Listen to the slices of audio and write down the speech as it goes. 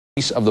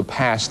piece of the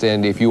past,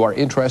 and if you are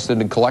interested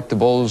in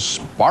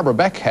collectibles, Barbara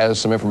Beck has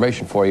some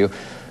information for you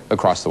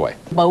across the way.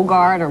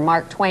 Bogart or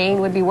Mark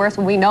Twain would be worth,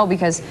 we know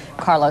because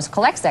Carlos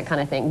collects that kind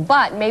of thing,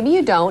 but maybe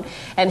you don't.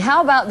 And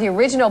how about the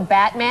original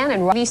Batman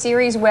and TV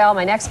series? Well,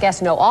 my next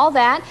guests know all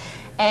that,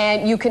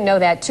 and you can know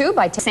that too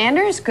by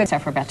Sanders. Good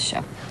stuff we're about to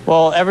show.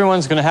 Well,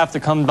 everyone's going to have to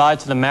come by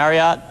to the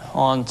Marriott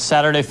on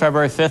Saturday,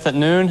 February 5th at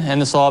noon,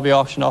 and this will all be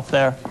auctioned off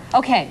there.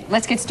 Okay,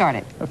 let's get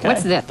started. Okay.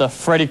 What's this? The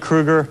Freddy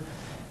Krueger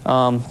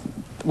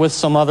with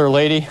some other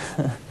lady,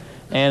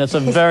 and it's a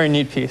very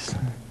neat piece.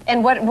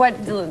 And what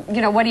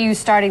are you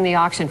starting the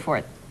auction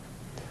for?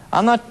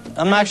 I'm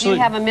actually... Do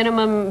you have a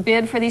minimum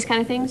bid for these kind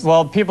of things?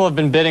 Well, people have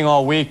been bidding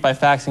all week by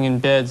faxing in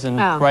bids, and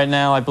right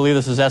now I believe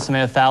this is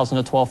estimated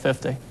 $1,000 to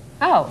 $1,250.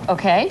 Oh,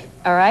 okay.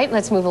 All right,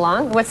 let's move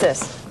along. What's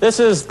this? This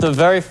is the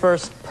very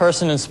first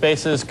person in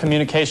space's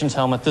communications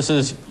helmet. This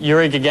is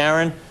Yuri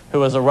Gagarin, who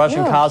was a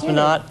Russian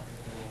cosmonaut.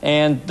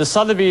 And the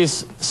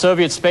Sotheby's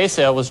Soviet space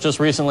sale was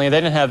just recently. They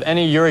didn't have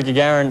any Yuri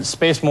Gagarin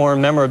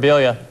space-worn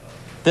memorabilia.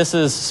 This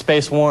is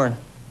space-worn,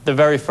 the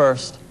very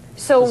first.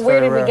 So where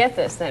did we get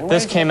this then?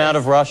 This came out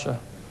of Russia.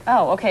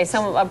 Oh, okay.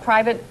 So a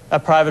private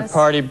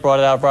party brought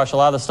it out of Russia. A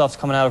lot of the stuff's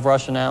coming out of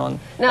Russia now,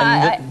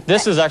 and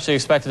this is actually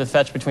expected to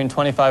fetch between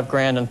 25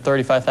 grand and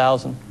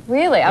 35,000.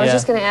 Really? I was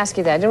just going to ask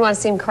you that. I didn't want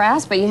to seem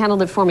crass, but you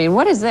handled it for me. And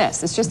what is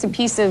this? It's just a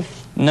piece of...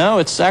 No,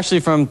 it's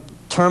actually from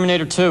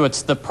Terminator 2.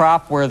 It's the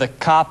prop where the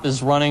cop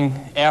is running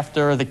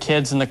after the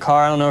kids in the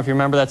car. I don't know if you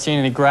remember that scene,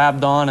 and he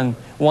grabbed on, and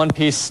one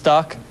piece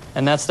stuck,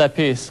 and that's that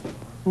piece.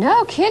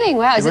 No kidding.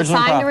 Wow. Is it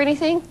signed or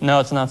anything? No,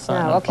 it's not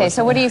signed. Oh, okay.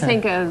 So what do you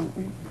think?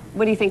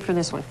 What do you think for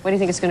this one? What do you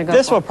think it's going to go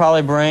This for? will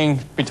probably bring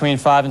between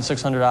 $500 and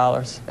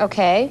 $600.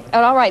 Okay.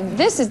 Oh, all right.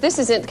 This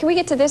isn't. Can we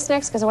get to this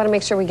next? Because I want to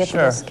make sure we get to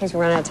this in case we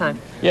run out of time.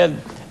 Yeah.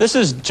 This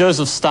is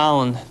Joseph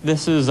Stalin.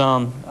 This is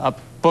a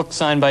book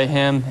signed by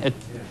him.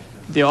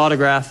 The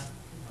autograph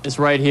is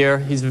right here.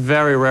 He's a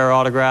very rare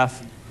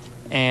autograph,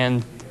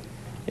 and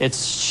it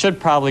should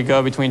probably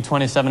go between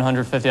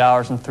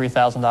 $2,750 and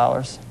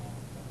 $3,000.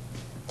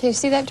 Can you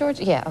see that, George?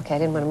 Yeah, okay, I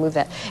didn't want to move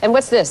that. And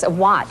what's this? A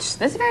watch.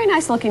 This is a very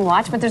nice looking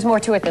watch, but there's more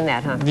to it than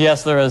that, huh?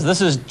 Yes, there is.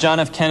 This is John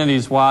F.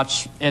 Kennedy's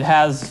watch. It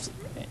has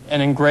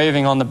an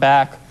engraving on the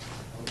back,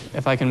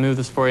 if I can move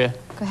this for you.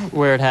 Go ahead.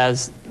 Where it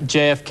has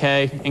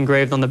JFK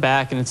engraved on the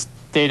back, and it's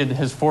dated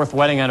his 4th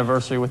wedding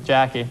anniversary with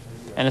Jackie.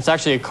 And it's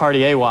actually a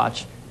Cartier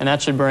watch, and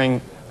that should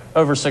bring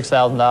over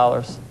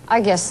 $6,000.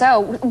 I guess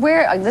so.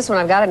 This one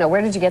I've got to know.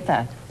 Where did you get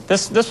that?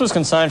 This was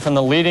consigned from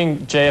the leading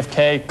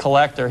JFK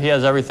collector. He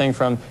has everything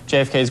from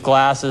JFK's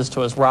glasses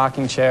to his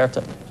rocking chair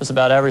to just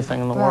about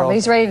everything in the world. But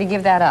he's ready to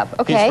give that up.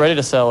 Okay. He's ready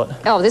to sell it.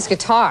 Oh, this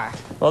guitar.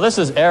 Well, this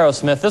is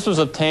Aerosmith. This was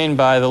obtained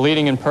by the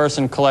leading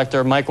in-person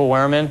collector, Michael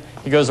Wehrman.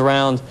 He goes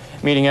around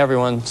meeting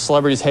everyone.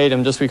 Celebrities hate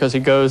him just because he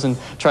goes and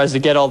tries to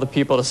get all the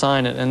people to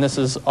sign it. And this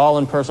is all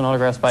in-person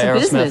autographs by Aerosmith.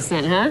 It's a business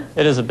then, huh?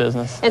 It is a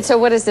business. And so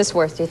what is this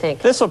worth, do you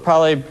think? This will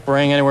probably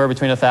bring anywhere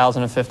between $1,000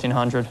 and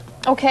 $1,500.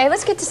 Okay,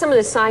 let's get to some of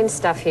the signed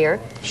stuff here.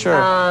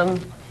 Sure.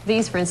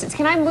 These, for instance.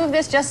 Can I move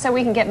this just so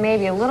we can get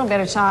maybe a little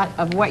better shot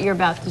of what you're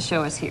about to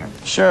show us here?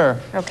 Sure.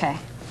 Okay.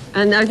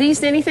 And are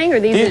these anything, or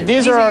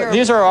these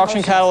are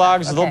auction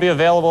catalogs. Okay. They'll be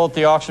available at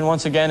the auction.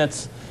 Once again,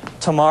 it's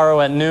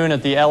tomorrow at noon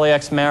at the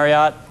LAX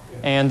Marriott,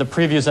 and the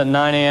preview's at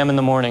 9 a.m. in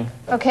the morning.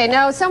 Okay,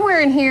 now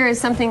somewhere in here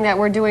is something that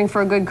we're doing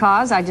for a good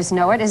cause. I just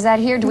know it. Is that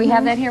here? Do we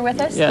have that here with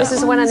us? Yes. This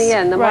is the one on the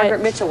end, the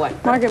Margaret Mitchell one.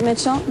 Margaret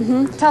Mitchell.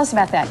 Tell us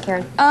about that,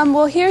 Karen.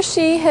 Well, here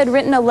she had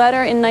written a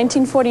letter in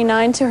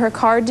 1949 to her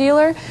car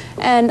dealer,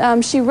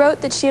 and she wrote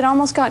that she had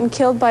almost gotten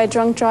killed by a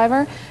drunk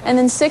driver, and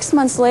then 6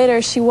 months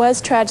later she was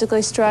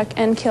tragically struck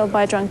and killed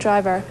by a drunk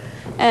driver.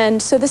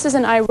 And so this is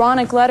an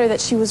ironic letter that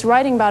she was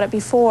writing about it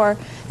before,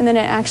 and then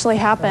it actually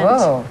happened.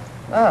 Whoa.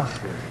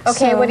 Oh.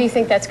 Okay, so, what do you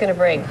think that's going to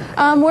bring?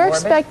 We're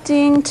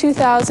expecting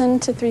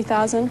 $2,000 to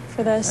 $3,000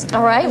 for this.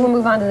 All right, we'll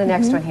move on to the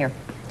next one here.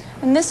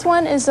 And this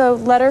one is a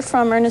letter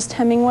from Ernest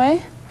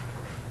Hemingway,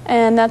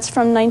 and that's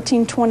from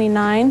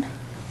 1929.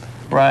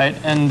 Right,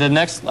 and the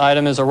next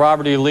item is a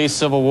Robert E. Lee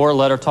Civil War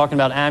letter talking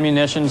about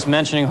ammunitions,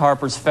 mentioning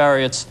Harper's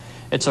Ferry. It's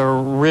a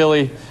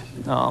really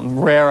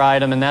rare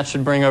item, and that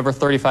should bring over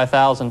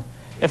 $35,000.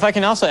 If I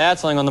can also add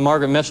something on the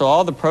Margaret Mitchell,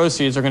 all the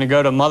proceeds are going to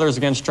go to Mothers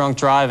Against Drunk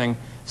Driving.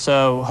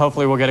 So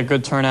hopefully we'll get a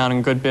good turnout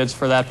and good bids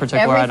for that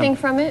particular item. Everything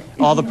from it?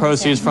 All the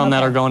proceeds from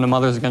that are going to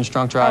Mothers Against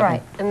Drunk Driving. All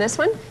right. And this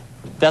one?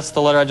 That's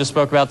the letter I just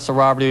spoke about. It's a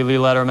Robert E. Lee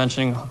letter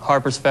mentioning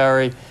Harper's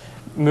Ferry,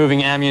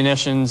 moving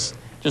ammunitions.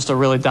 Just a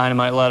really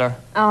dynamite letter.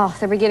 Oh,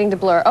 they're beginning to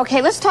blur.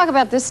 Okay, let's talk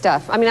about this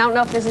stuff. I mean, I don't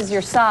know if this is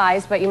your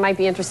size, but you might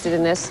be interested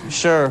in this.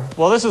 Sure.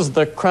 Well, this is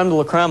the creme de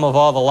la creme of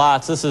all the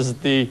lots. This is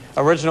the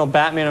original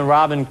Batman and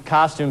Robin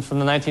costumes from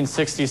the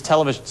 1960s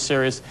television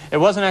series. It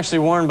wasn't actually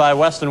worn by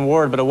Weston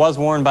Ward, but it was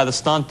worn by the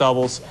stunt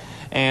doubles.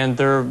 And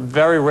they're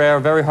very rare,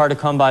 very hard to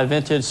come by,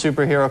 vintage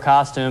superhero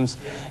costumes.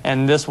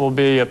 And this will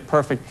be a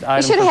perfect item.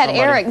 You should have had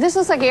Eric. This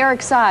looks like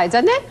Eric's size,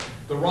 doesn't it?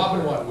 The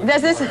Robin one.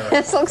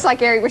 This looks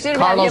like Eric. We should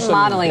have had him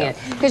modeling it,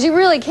 yeah. because you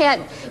really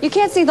can't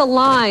see the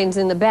lines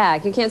in the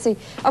back. You can't see.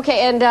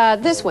 Okay,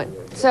 and this one.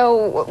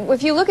 So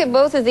if you look at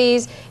both of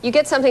these, you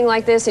get something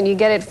like this, and you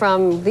get it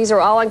from, these are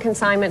all on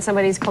consignment.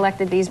 Somebody's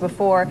collected these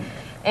before.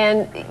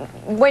 And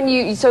when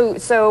you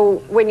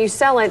when you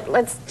sell it,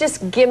 let's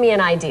just give me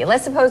an idea.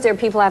 Let's suppose there are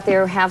people out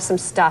there who have some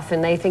stuff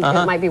and they think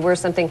it might be worth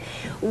something.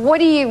 What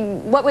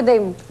would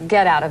they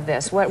get out of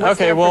this? What's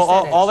okay, their well,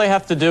 percentage? all they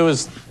have to do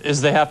is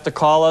they have to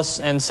call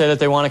us and say that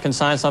they want to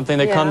consign something.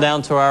 They come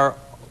down to our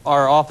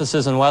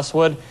offices in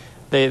Westwood.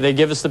 They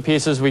give us the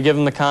pieces, we give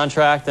them the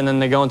contract, and then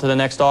they go into the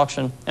next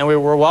auction. And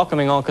we're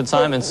welcoming all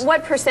consignments.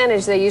 What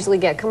percentage they usually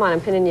get? Come on, I'm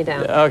pinning you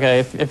down. Okay,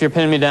 if you're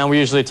pinning me down, we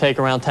usually take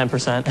around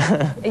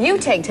 10%. You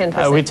take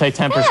 10%? We take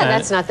 10%. Yeah,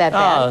 that's not that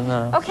bad. Oh,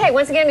 no. Okay,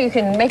 once again, you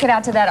can make it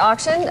out to that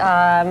auction,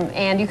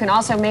 and you can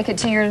also make it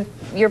to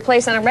your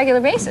place on a regular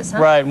basis, huh?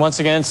 Right,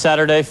 once again,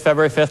 Saturday,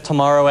 February 5th,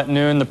 tomorrow at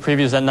noon. The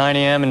preview's at 9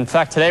 a.m. In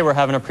fact, today we're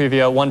having a preview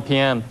at 1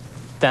 p.m.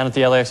 down at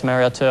the LAX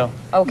Marriott, too.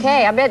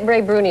 Okay, I bet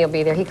Ray Bruni will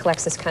be there. He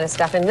collects this kind of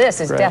stuff, and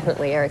this is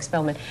definitely Eric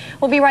Spillman.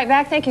 We'll be right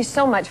back. Thank you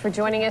so much for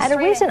joining us. At a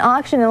recent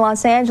auction in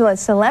Los Angeles,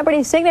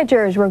 celebrity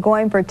signatures were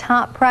going for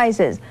top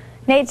prices.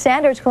 Nate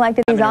Sanders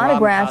collected these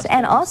autographs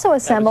and also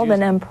assembled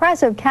an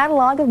impressive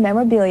catalog of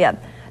memorabilia.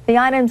 The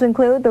items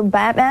include the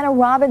Batman and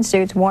Robin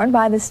suits worn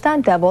by the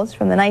stunt doubles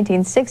from the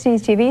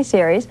 1960s TV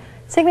series,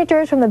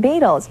 signatures from the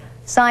Beatles,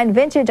 signed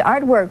vintage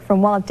artwork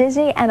from Walt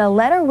Disney, and a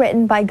letter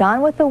written by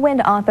Gone with the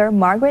Wind author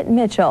Margaret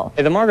Mitchell.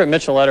 The Margaret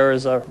Mitchell letter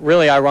is a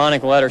really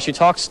ironic letter. She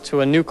talks to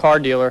a new car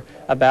dealer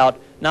about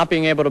not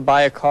being able to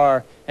buy a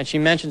car, and she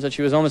mentions that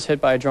she was almost hit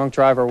by a drunk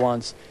driver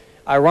once.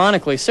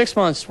 Ironically, 6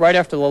 months right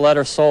after the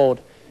letter sold,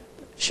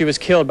 she was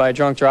killed by a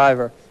drunk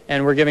driver,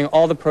 and we're giving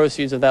all the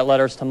proceeds of that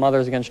letter to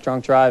Mothers Against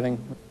Drunk Driving.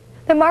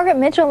 The Margaret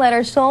Mitchell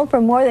letter sold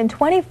for more than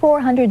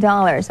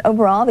 $2,400.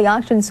 Overall, the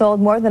auction sold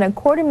more than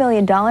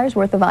 $250,000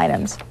 worth of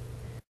items.